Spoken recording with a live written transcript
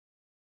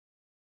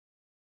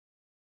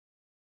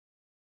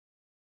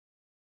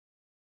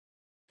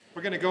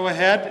We're going to go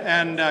ahead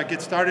and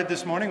get started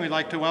this morning. We'd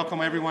like to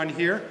welcome everyone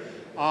here.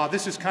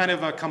 This is kind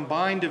of a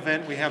combined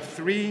event. We have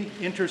three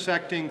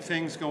intersecting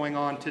things going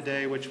on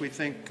today, which we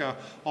think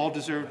all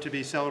deserve to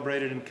be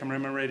celebrated and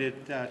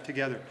commemorated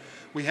together.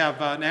 We have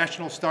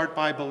National Start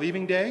by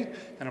Believing Day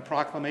and a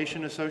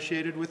proclamation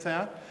associated with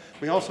that.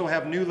 We also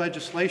have new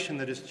legislation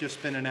that has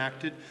just been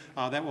enacted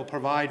that will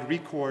provide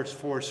recourse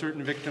for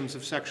certain victims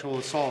of sexual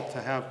assault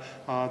to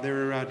have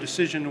their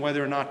decision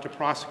whether or not to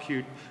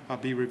prosecute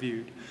be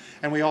reviewed.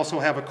 And we also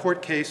have a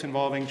court case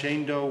involving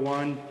Jane Doe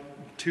 1,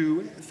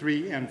 2,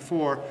 3, and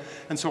 4.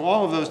 And so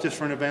all of those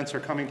different events are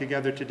coming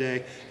together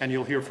today, and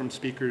you'll hear from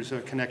speakers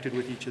connected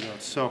with each of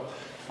those. So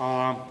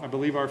I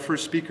believe our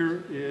first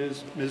speaker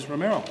is Ms.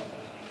 Romero.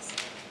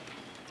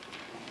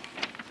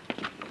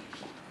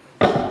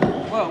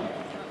 Whoa.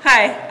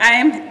 Hi,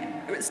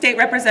 I'm State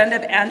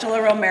Representative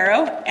Angela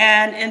Romero,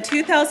 and in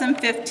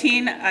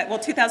 2014,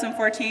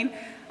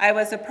 I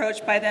was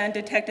approached by then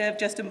Detective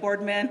Justin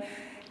Boardman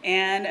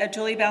and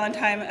Julie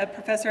Valentine, a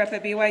professor up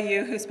at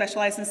BYU who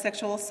specialized in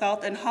sexual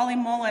assault, and Holly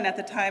Mullen at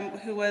the time,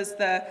 who was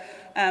the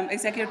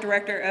executive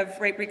director of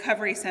Rape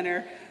Recovery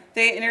Center.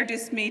 They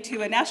introduced me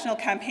to a national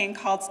campaign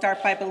called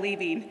Start by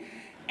Believing.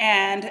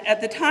 And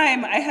at the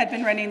time, I had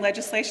been running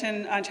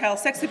legislation on child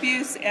sex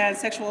abuse and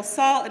sexual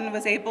assault and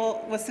was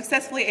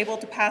successfully able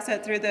to pass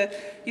it through the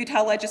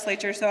Utah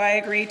legislature, so I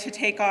agreed to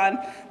take on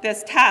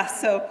this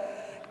task. So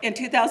in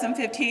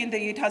 2015, the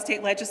Utah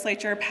State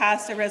Legislature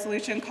passed a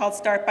resolution called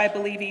Start by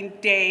Believing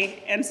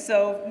Day. And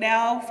so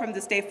now, from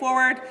this day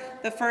forward,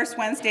 the first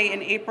Wednesday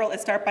in April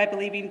is Start by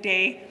Believing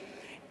Day.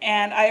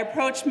 And I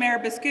approached Mayor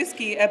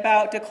Biskupski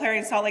about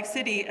declaring Salt Lake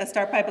City a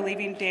Start by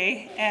Believing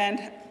Day.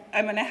 And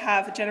I'm going to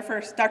have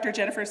Dr.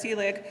 Jennifer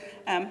Seelig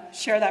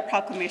share that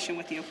proclamation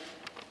with you.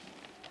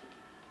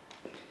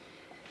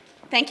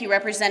 Thank you,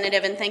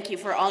 Representative, and thank you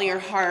for all your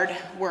hard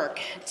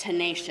work,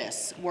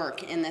 tenacious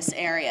work in this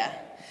area.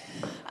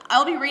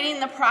 I'll be reading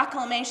the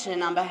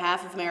proclamation on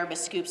behalf of Mayor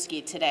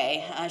Biskupski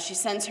today. She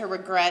sends her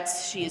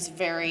regrets. She is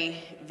very,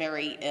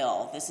 very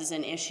ill. This is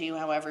an issue,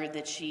 however,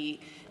 that she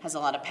has a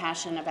lot of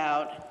passion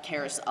about,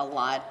 cares a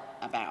lot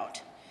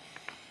about.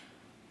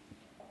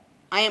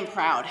 I am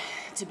proud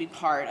to be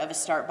part of a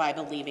Start by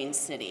Believing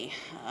city.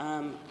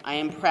 I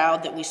am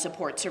proud that we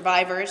support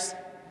survivors,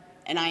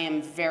 and I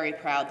am very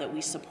proud that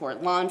we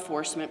support law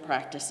enforcement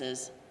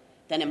practices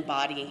that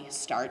embody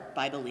Start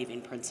by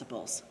Believing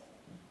principles.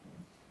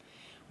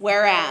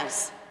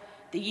 Whereas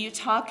the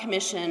Utah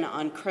Commission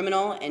on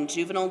Criminal and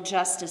Juvenile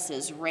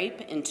Justice's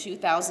Rape in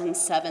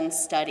 2007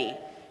 study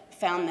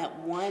found that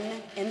 1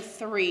 in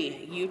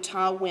 3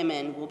 Utah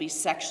women will be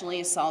sexually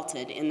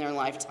assaulted in their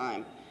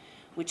lifetime,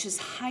 which is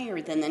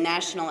higher than the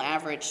national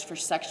average for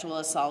sexual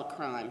assault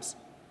crimes.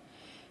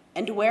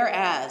 And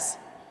whereas,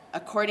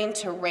 according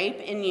to Rape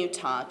in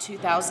Utah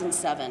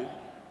 2007,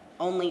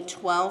 only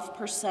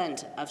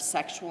 12% of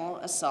sexual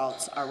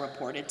assaults are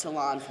reported to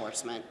law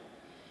enforcement,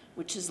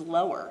 which is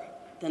lower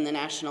than the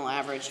national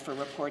average for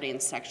reporting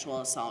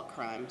sexual assault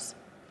crimes.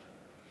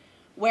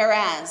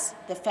 Whereas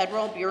the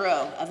Federal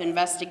Bureau of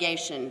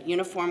Investigation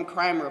Uniform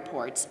Crime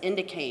Reports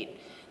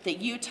indicate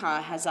that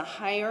Utah has a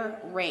higher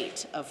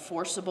rate of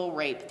forcible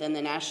rape than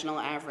the national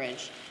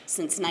average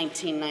since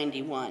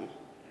 1991.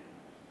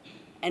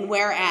 And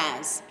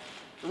whereas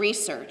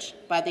research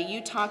by the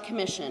Utah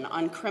Commission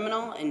on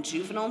Criminal and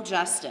Juvenile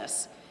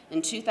Justice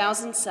in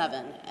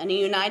 2007 and a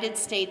United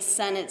States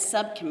Senate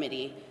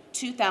Subcommittee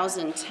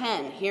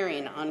 2010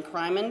 hearing on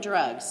crime and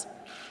drugs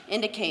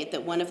indicate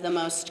that one of the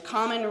most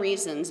common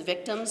reasons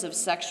victims of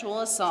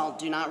sexual assault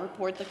do not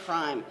report the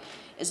crime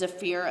is a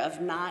fear of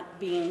not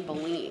being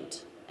believed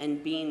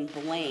and being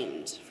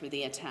blamed for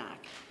the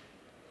attack.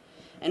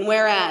 And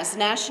whereas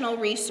national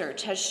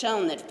research has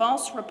shown that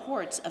false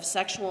reports of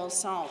sexual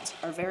assault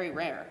are very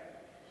rare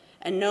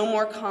and no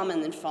more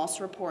common than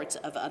false reports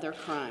of other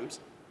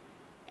crimes.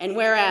 And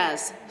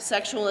whereas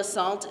sexual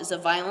assault is a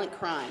violent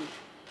crime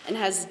and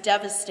has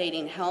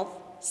devastating health,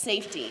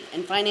 safety,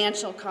 and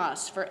financial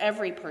costs for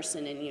every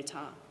person in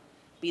Utah,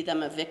 be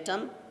them a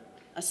victim,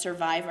 a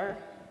survivor,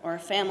 or a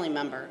family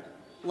member,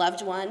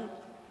 loved one,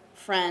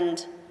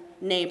 friend,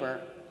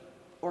 neighbor,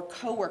 or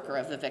coworker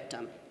of the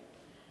victim.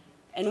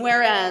 And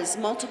whereas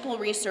multiple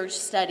research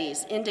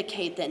studies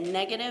indicate that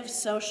negative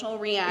social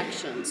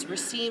reactions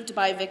received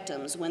by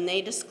victims when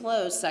they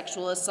disclose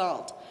sexual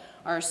assault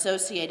are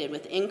associated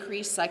with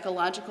increased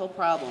psychological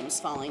problems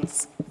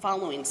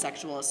following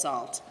sexual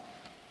assault.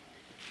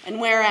 And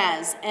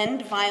whereas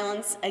End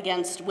Violence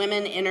Against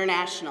Women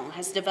International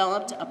has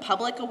developed a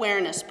public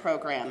awareness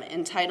program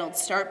entitled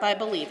Start by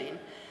Believing,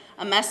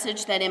 a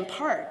message that in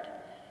part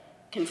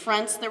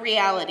confronts the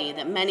reality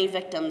that many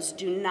victims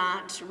do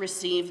not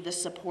receive the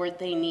support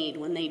they need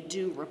when they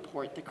do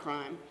report the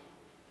crime.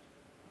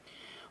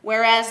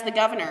 Whereas the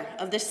governor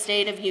of the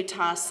state of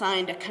Utah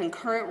signed a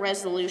concurrent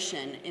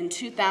resolution in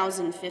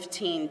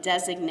 2015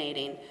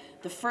 designating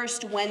the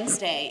first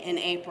Wednesday in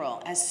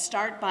April as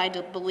Start by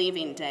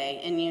Believing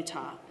Day in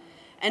Utah,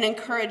 and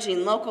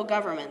encouraging local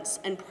governments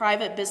and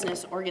private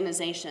business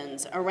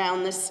organizations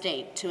around the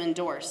state to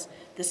endorse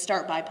the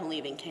Start by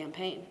Believing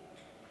campaign.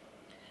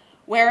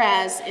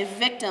 Whereas if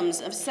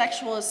victims of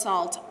sexual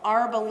assault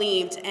are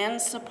believed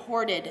and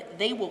supported,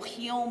 they will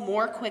heal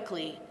more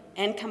quickly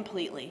and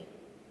completely,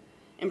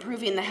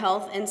 improving the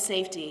health and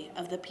safety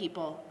of the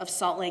people of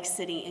Salt Lake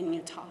City in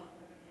Utah.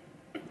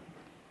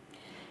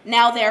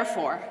 Now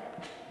therefore,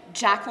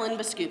 Jacqueline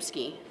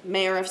Biskupski,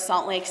 Mayor of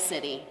Salt Lake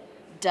City,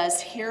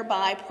 does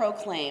hereby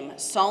proclaim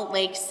Salt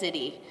Lake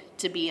City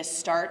to be a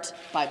Start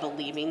by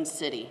Believing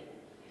city.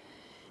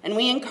 And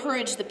we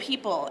encourage the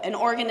people and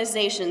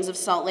organizations of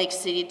Salt Lake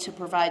City to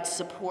provide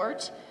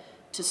support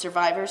to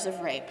survivors of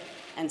rape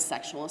and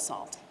sexual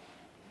assault.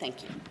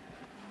 Thank you.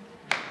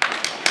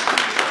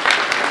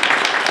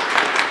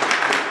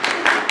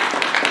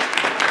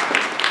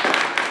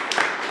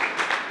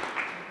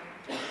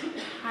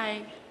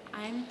 Hi,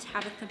 I'm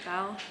Tabitha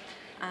Bell,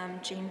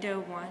 Jane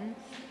Doe 1.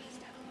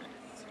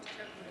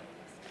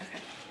 Okay.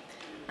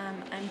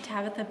 I'm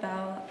Tabitha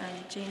Bell,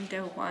 Jane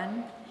Doe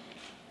 1,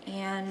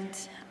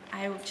 and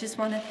I just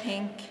want to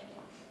thank,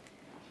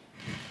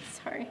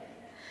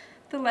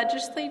 the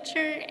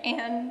legislature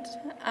and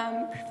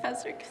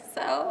Professor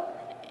Cassell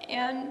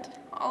and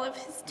all of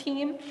his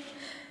team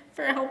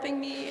for helping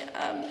me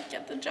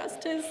get the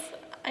justice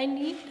I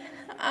need.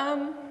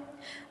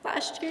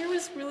 Last year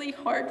was really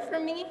hard for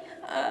me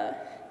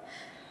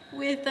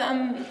with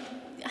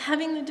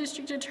having the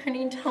district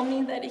attorney tell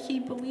me that he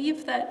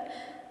believed that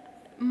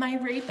my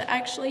rape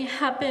actually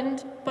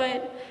happened,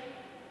 but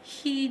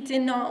he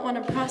did not want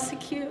to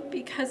prosecute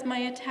because my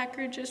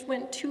attacker just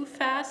went too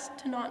fast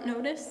to not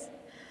notice.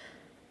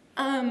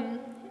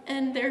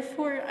 And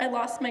therefore, I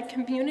lost my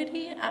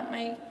community at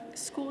my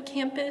school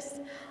campus.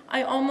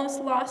 I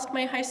almost lost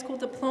my high school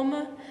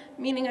diploma,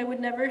 meaning I would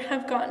never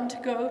have gotten to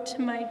go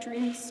to my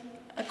dreams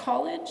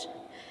college.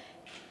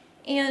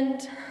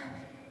 And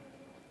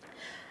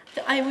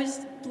I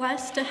was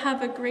blessed to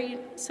have a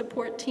great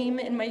support team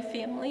in my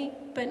family,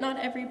 but not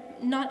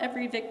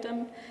every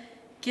victim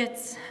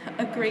gets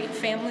a great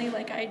family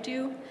like I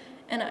do.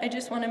 And I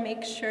just want to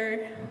make sure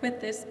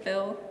with this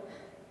bill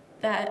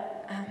that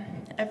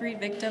every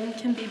victim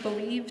can be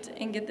believed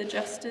and get the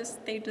justice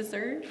they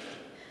deserve.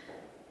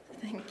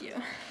 Thank you.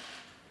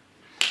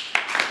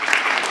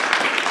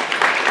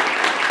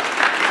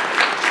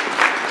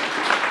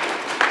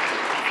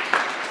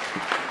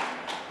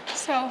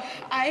 So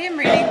I am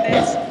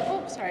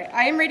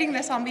reading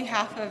this on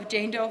behalf of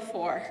Jane Doe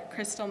 4,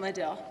 Crystal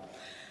Medill.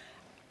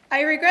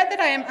 I regret that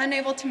I am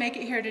unable to make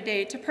it here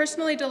today to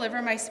personally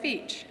deliver my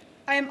speech.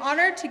 I am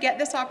honored to get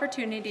this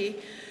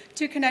opportunity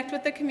to connect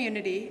with the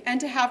community and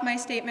to have my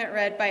statement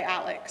read by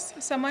Alex,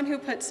 someone who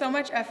put so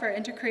much effort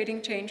into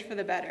creating change for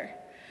the better.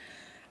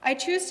 I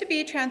choose to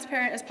be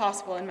transparent as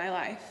possible in my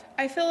life.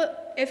 I feel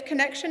if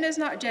connection is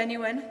not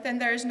genuine, then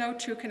there is no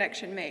true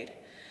connection made.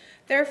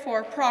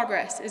 Therefore,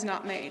 progress is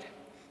not made.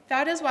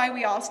 That is why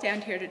we all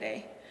stand here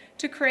today,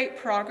 to create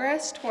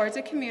progress towards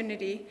a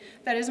community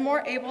that is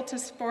more able to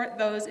support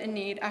those in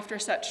need after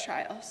such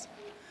trials.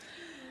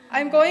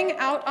 I'm going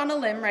out on a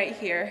limb right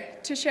here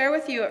to share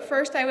with you. At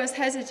first, I was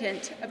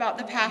hesitant about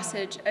the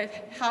passage of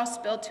House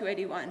Bill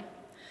 281.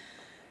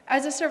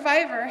 As a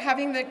survivor,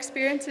 having the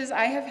experiences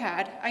I have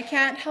had, I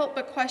can't help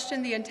but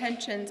question the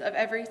intentions of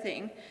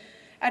everything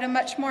at a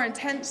much more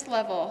intense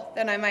level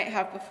than I might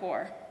have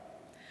before.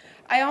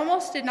 I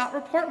almost did not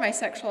report my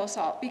sexual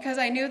assault because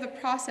I knew the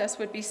process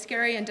would be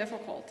scary and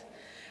difficult,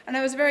 and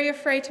I was very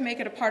afraid to make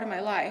it a part of my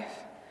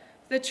life.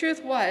 The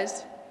truth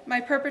was, my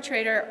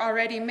perpetrator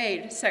already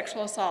made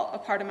sexual assault a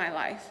part of my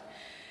life,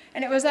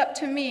 and it was up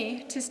to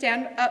me to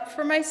stand up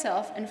for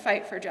myself and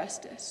fight for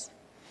justice.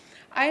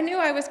 I knew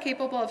I was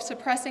capable of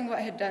suppressing what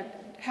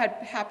had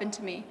happened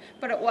to me,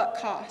 but at what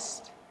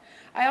cost?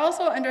 I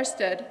also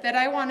understood that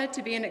I wanted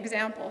to be an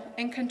example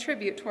and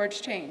contribute towards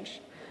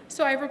change,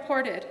 so I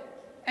reported.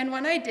 And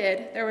when I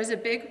did,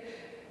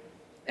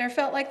 there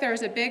felt like there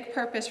was a big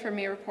purpose for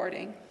me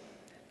reporting,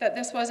 that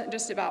this wasn't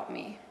just about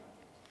me.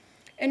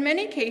 In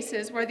many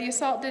cases where the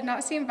assault did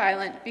not seem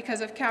violent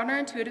because of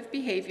counterintuitive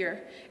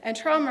behavior and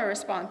trauma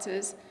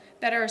responses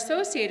that are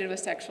associated with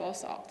sexual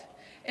assault,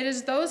 it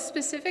is those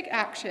specific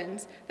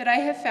actions that I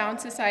have found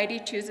society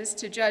chooses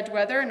to judge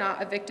whether or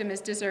not a victim is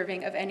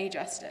deserving of any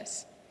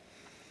justice.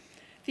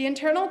 The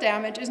internal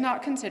damage is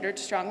not considered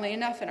strongly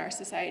enough in our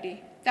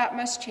society. That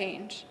must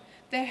change.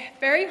 The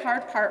very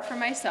hard part for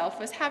myself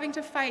was having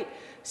to fight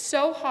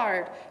so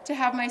hard to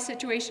have my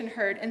situation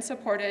heard and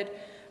supported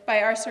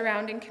by our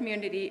surrounding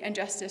community and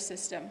justice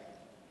system.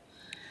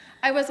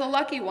 I was a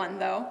lucky one,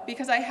 though,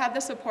 because I had the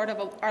support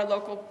of our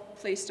local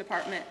police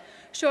department,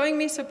 showing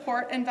me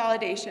support and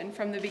validation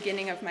from the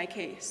beginning of my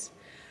case.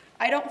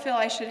 I don't feel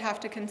I should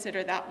have to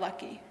consider that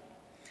lucky.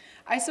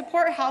 I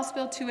support House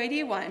Bill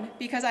 281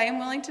 because I am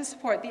willing to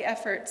support the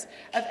efforts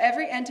of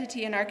every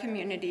entity in our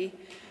community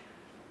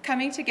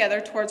coming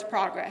together towards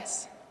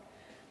progress.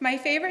 My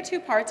favorite two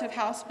parts of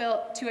House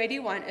Bill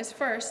 281 is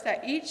first,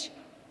 that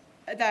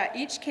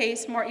each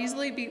case more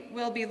easily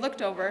will be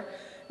looked over,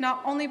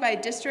 not only by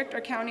district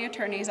or county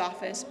attorney's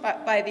office,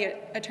 but by the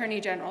Attorney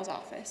General's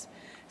office.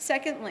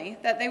 Secondly,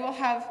 that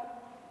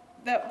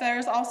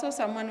there's also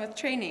someone with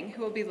training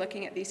who will be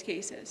looking at these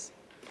cases.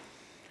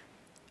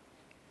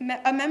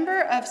 A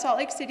member of Salt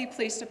Lake City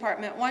Police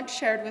Department once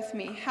shared with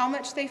me how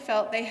much they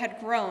felt they had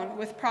grown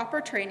with proper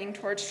training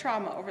towards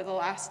trauma over the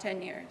last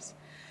 10 years.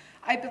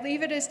 I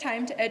believe it is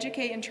time to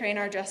educate and train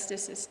our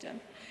justice system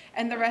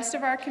and the rest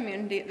of our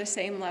community at the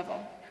same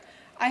level.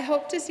 I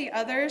hope to see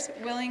others'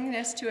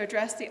 willingness to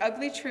address the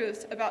ugly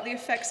truth about the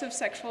effects of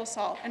sexual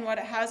assault and what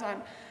it has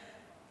on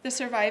the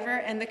survivor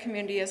and the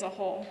community as a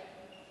whole.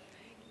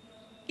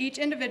 Each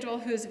individual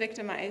who is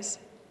victimized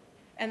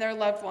and their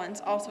loved ones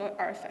also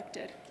are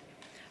affected.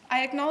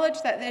 I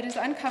acknowledge that it is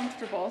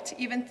uncomfortable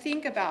to even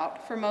think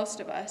about for most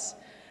of us,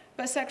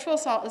 but sexual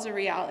assault is a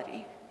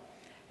reality.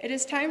 It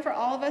is time for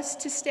all of us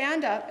to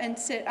stand up and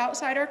sit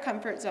outside our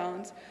comfort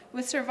zones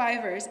with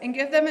survivors and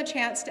give them a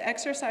chance to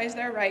exercise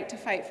their right to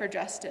fight for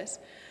justice,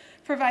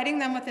 providing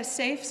them with a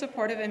safe,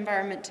 supportive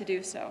environment to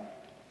do so.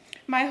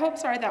 My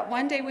hopes are that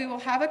one day we will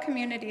have a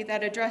community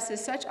that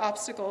addresses such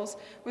obstacles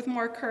with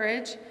more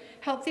courage,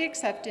 healthy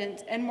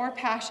acceptance, and more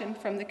passion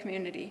from the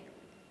community.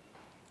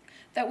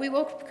 That we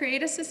will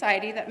create a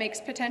society that makes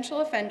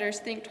potential offenders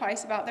think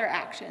twice about their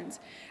actions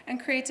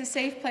and creates a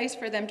safe place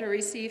for them to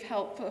receive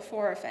help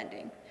before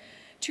offending.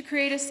 To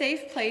create a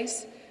safe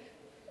place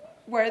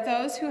where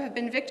those who have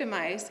been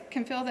victimized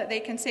can feel that they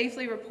can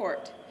safely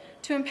report.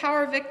 To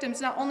empower victims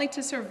not only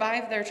to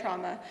survive their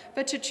trauma,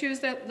 but to choose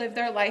to live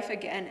their life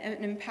again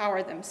and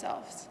empower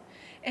themselves.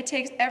 It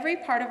takes every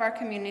part of our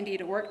community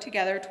to work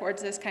together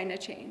towards this kind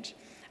of change,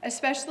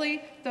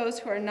 especially those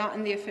who are not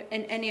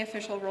in any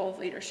official role of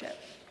leadership.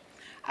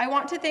 I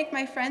want to thank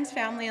my friends,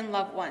 family, and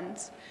loved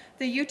ones,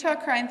 the Utah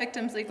Crime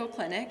Victims Legal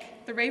Clinic,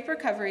 the Rape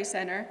Recovery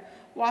Center,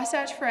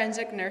 Wasatch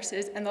Forensic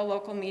Nurses, and the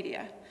local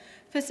media.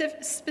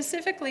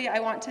 Specifically, I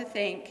want to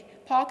thank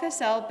Paul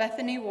Cassell,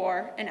 Bethany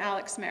War, and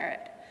Alex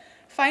Merritt.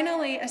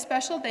 Finally, a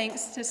special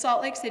thanks to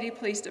Salt Lake City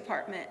Police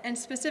Department, and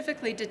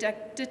specifically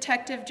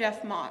Detective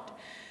Jeff Mott,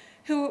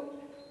 who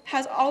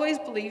has always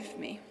believed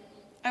me.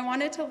 I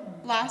wanted to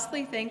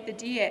lastly thank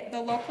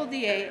the local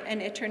DA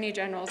and Attorney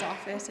General's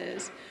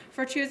offices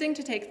for choosing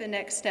to take the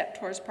next step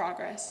towards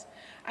progress.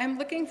 I'm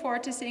looking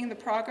forward to seeing the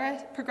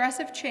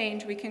progressive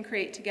change we can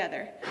create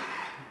together.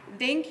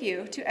 Thank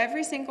you to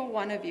every single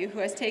one of you who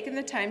has taken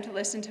the time to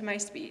listen to my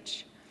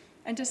speech.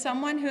 And to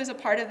someone who is a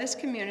part of this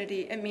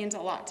community, it means a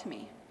lot to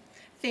me.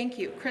 Thank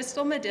you.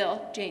 Crystal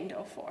Medill, Jane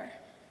Doe 4.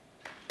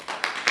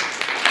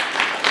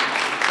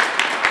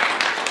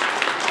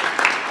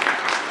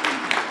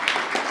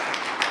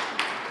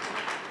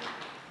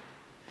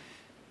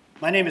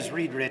 My name is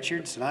Reed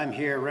Richards, and I'm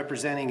here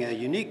representing a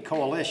unique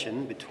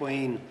coalition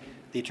between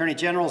the Attorney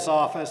General's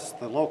Office,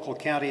 the local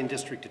county and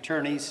district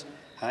attorneys,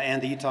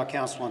 and the Utah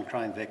Council on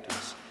Crime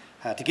Victims.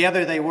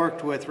 Together, they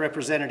worked with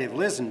Representative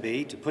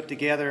Lisenby to put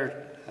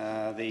together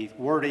the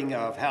wording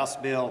of House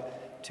Bill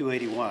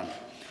 281.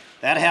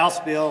 That House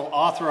bill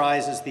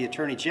authorizes the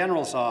Attorney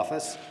General's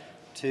Office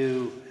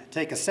to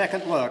take a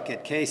second look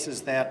at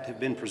cases that have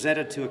been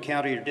presented to a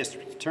county or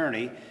district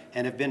attorney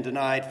and have been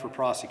denied for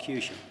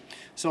prosecution.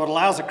 So it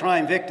allows a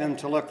crime victim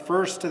to look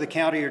first to the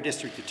county or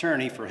district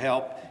attorney for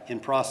help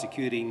in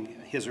prosecuting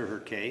his or her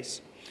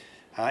case.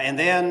 And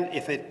then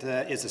if it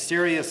is a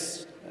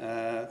serious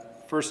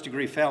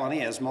first-degree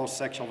felony, as most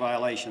sexual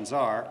violations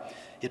are,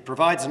 it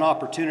provides an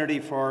opportunity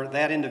for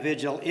that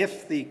individual,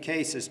 if the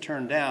case is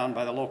turned down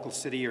by the local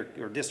city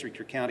or district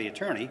or county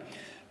attorney,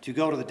 to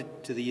go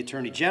to the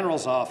Attorney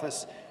General's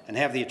office and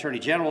have the Attorney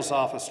General's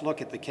office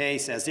look at the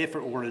case as if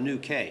it were a new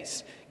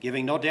case,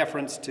 giving no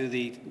deference to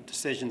the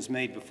decisions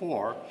made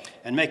before,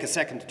 and make a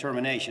second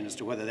determination as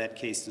to whether that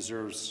case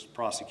deserves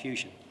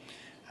prosecution.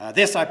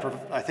 This,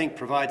 I think,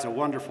 provides a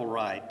wonderful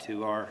right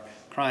to our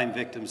crime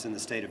victims in the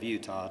state of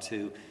Utah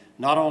to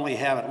not only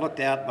have it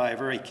looked at by a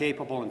very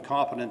capable and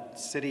competent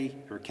city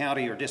or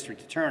county or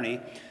district attorney,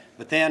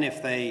 but then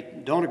if they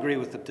don't agree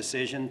with the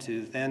decision,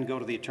 to then go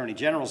to the Attorney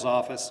General's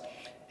office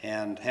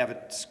and have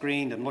it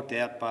screened and looked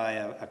at by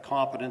a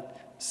competent,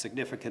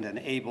 significant, and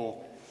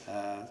able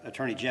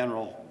Attorney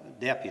General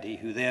deputy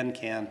who then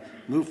can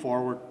move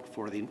forward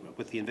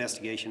with the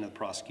investigation and the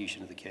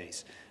prosecution of the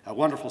case. A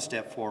wonderful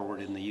step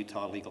forward in the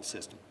Utah legal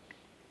system.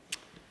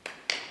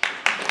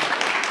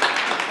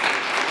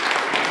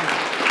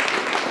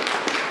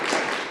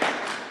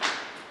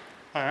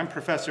 Hi, I'm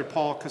Professor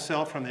Paul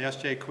Cassell from the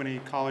S.J.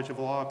 Quinney College of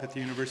Law up at the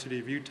University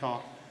of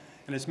Utah.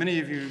 And as many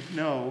of you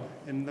know,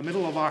 in the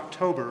middle of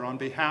October, on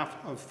behalf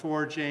of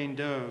 4 Jane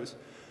Does,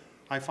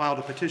 I filed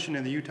a petition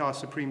in the Utah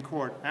Supreme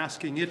Court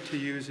asking it to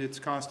use its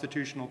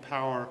constitutional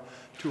power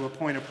to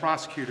appoint a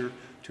prosecutor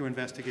to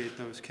investigate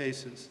those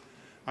cases.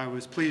 I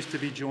was pleased to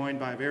be joined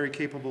by a very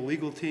capable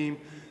legal team,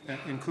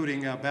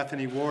 including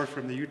Bethany Ward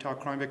from the Utah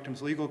Crime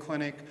Victims Legal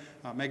Clinic,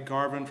 Meg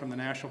Garvin from the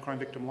National Crime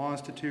Victim Law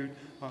Institute,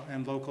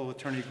 and local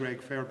attorney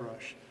Greg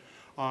Fairbrush.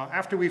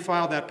 After we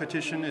filed that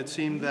petition, it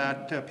seemed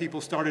that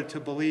people started to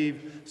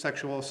believe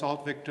sexual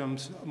assault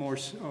victims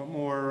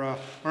more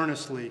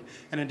earnestly.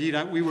 And indeed,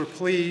 we were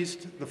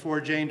pleased, the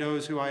 4 Jane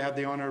Does who I had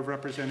the honor of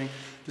representing,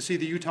 to see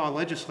the Utah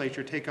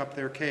legislature take up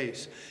their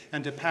case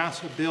and to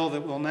pass a bill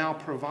that will now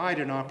provide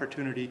an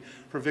opportunity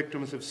for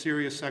victims of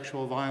serious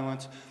sexual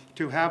violence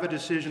to have a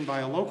decision by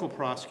a local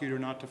prosecutor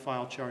not to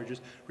file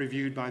charges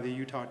reviewed by the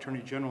Utah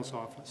Attorney General's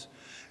office.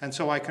 And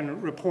so I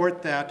can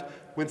report that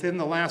within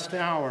the last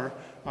hour,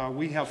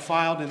 we have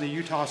filed in the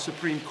Utah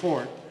Supreme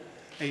Court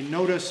a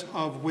notice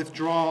of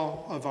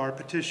withdrawal of our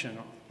petition.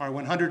 Our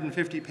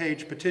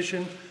 150-page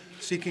petition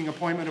seeking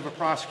appointment of a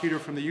prosecutor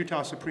from the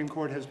Utah Supreme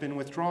Court has been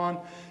withdrawn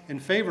in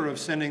favor of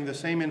sending the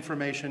same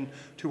information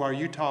to our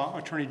Utah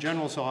Attorney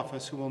General's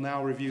office, who will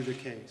now review the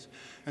case.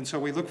 And so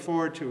we look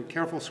forward to a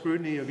careful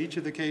scrutiny of each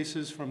of the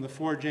cases from the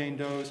 4 Jane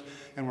Does,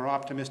 and we're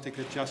optimistic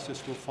that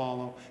justice will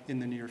follow in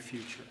the near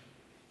future.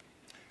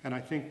 And I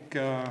think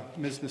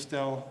Ms.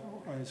 Nistel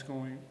is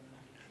going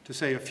to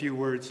say a few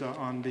words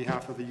on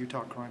behalf of the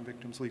Utah Crime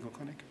Victims Legal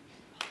Clinic.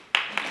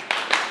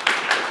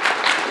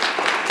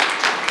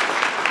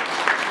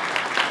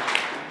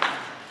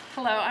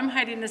 Hello, I'm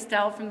Heidi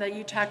Nistel from the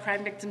Utah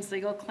Crime Victims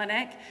Legal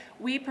Clinic.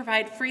 We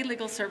provide free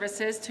legal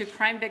services to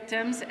crime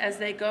victims as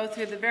they go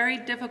through the very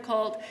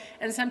difficult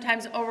and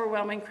sometimes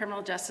overwhelming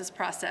criminal justice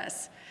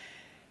process.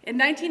 In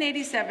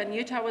 1987,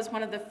 Utah was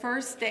one of the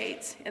first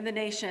states in the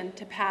nation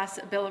to pass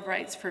a Bill of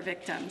Rights for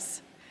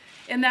victims.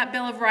 In that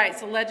Bill of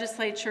Rights, the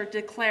legislature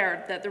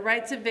declared that the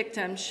rights of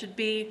victims should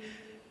be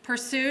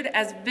pursued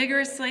as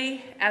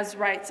vigorously as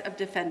rights of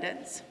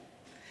defendants.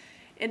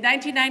 In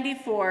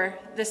 1994,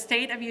 the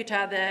state of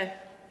Utah, the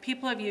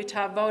people of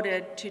Utah,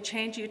 voted to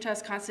change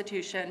Utah's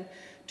constitution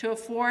to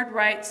afford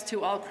rights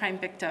to all crime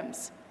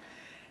victims.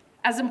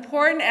 As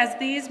important as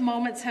these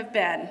moments have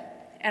been,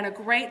 and a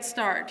great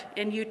start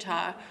in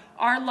Utah,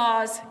 our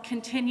laws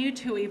continue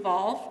to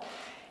evolve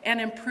and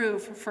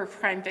improve for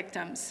crime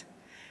victims.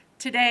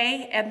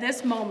 Today and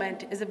this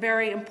moment is a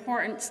very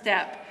important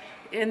step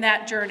in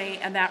that journey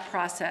and that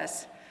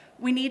process.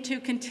 We need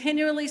to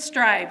continually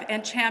strive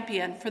and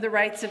champion for the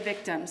rights of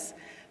victims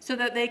so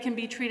that they can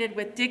be treated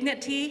with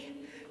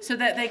dignity, so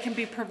that they can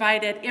be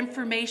provided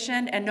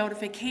information and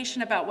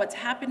notification about what's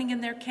happening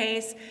in their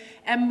case,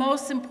 and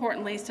most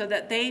importantly, so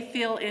that they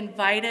feel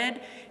invited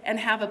and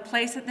have a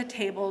place at the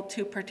table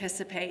to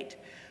participate.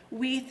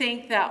 We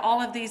think that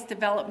all of these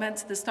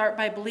developments, the Start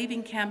by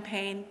Believing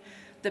campaign,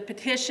 the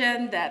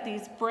petition that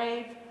these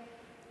brave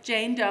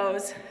Jane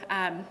Does,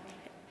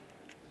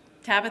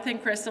 Tabitha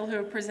and Crystal, who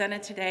have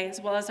presented today,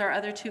 as well as our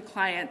other 2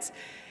 clients,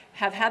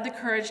 have had the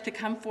courage to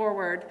come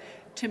forward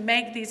to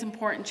make these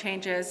important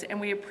changes,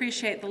 and we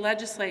appreciate the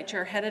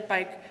legislature headed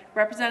by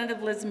Representative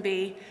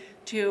Lisenby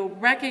to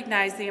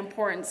recognize the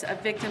importance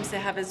of victims to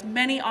have as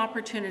many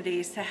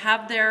opportunities to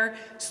have their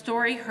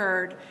story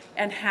heard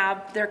and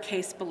have their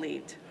case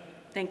believed.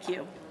 Thank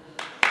you.